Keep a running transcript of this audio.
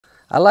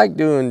I like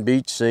doing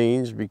beach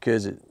scenes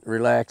because it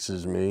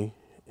relaxes me,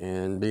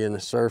 and being a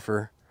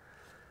surfer,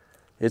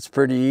 it's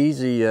pretty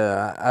easy.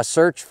 I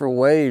searched for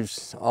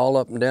waves all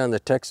up and down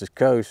the Texas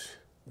coast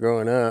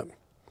growing up,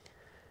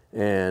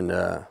 and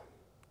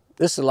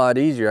this is a lot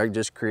easier. I can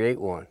just create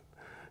one.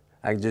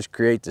 I can just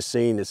create the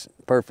scene that's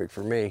perfect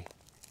for me.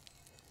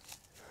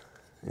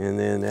 And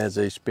then as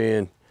they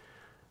spin,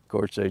 of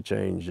course they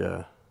change,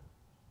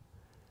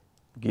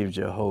 gives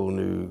you a whole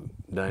new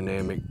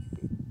dynamic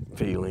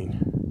feeling.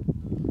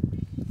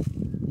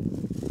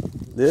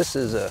 This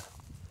is a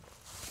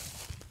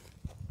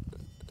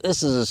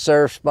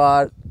surf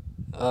spot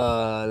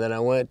that I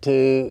went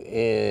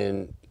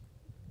to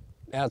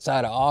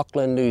outside of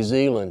Auckland, New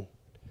Zealand,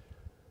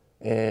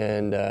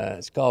 and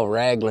it's called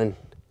Raglin,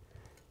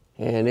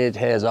 and it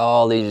has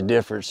all these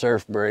different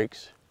surf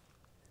breaks.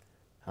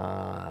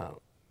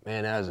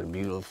 Man, that was a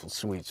beautiful,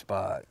 sweet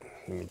spot,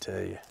 let me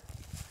tell you.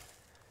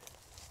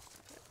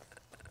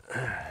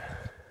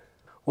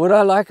 What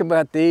I like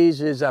about these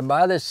is I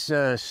buy this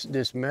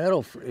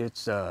metal.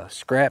 It's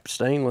scrap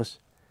stainless,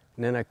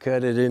 and then I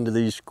cut it into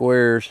these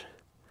squares,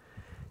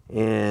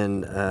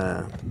 and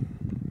an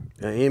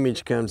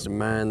image comes to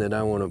mind that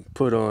I want to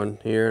put on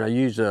here, and I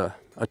use a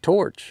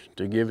torch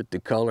to give it the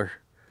color.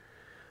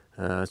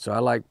 So I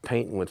like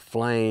painting with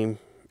flame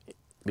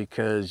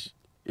because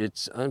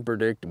it's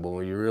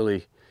unpredictable.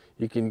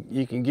 You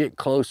can get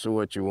close to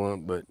what you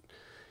want, but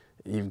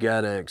you've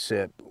got to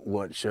accept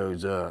what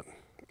shows up.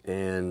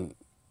 And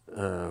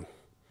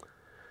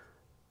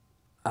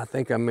I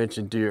think I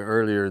mentioned to you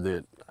earlier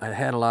that I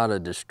had a lot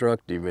of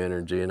destructive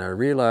energy, and I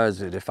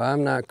realized that if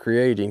I'm not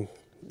creating,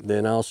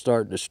 then I'll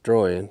start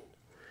destroying.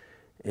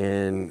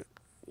 And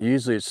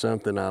usually it's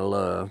something I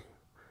love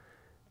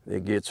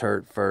that gets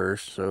hurt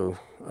first. So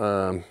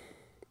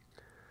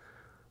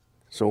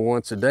so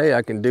once a day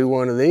I can do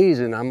one of these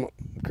and I'm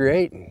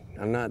creating,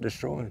 I'm not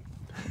destroying.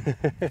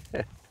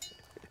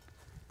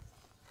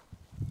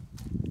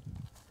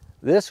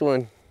 This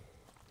one,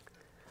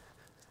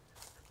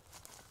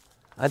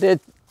 I did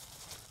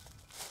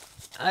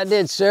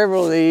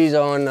several of these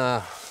on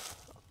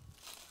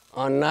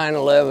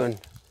 9/11,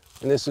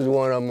 and this is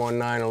one of them on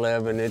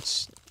 9/11.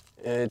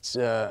 It's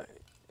an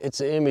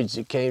image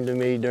that came to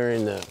me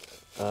during the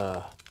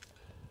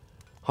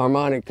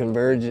harmonic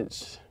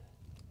convergence,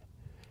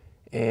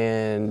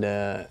 and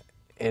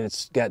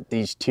it's got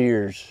these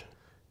tears.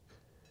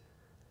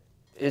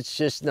 It's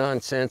just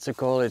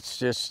nonsensical. It's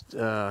just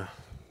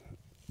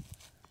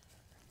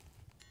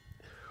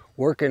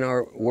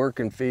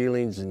working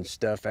feelings and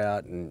stuff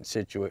out, and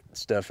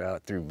stuff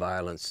out through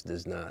violence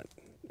is not.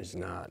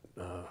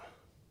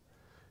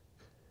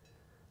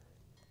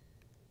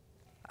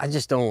 I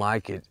just don't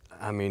like it.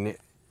 I mean,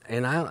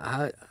 and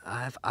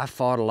I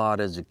fought a lot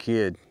as a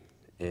kid,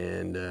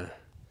 and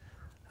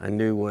I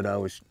knew what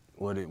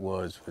it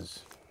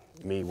was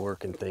me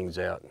working things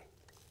out.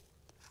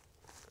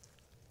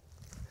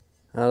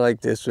 I like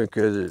this one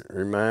because it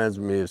reminds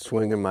me of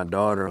swinging my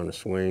daughter on a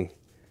swing.